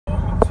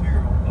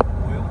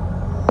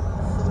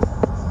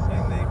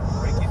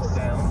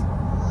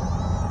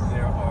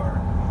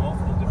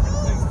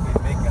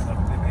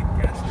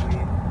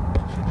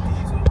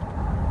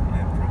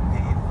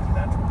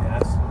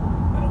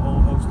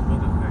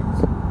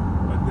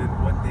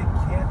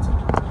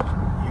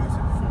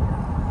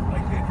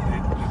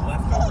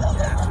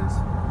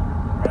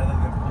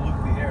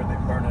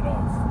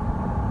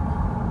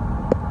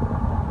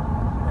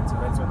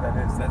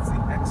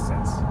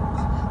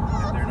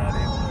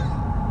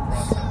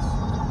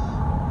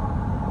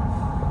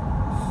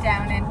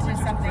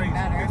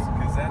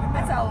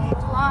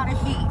a lot of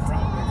heat.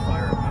 Probably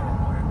fire a power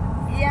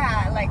plant.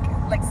 Yeah,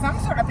 like some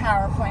sort of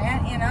power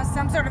plant, you know,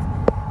 some sort of,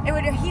 it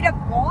would heat up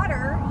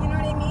water, you know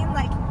what I mean?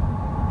 Like,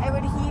 it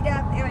would heat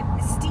up, it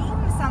would steam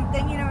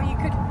something, you know, you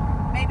could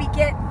maybe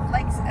get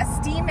like a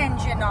steam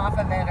engine off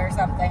of it or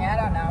something, I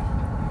don't know.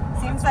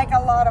 Seems like a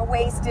lot of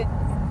wasted,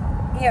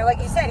 you know, like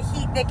you said,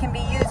 heat that can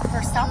be used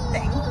for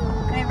something.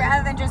 I mean,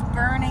 rather than just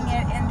burning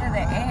it into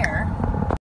the air.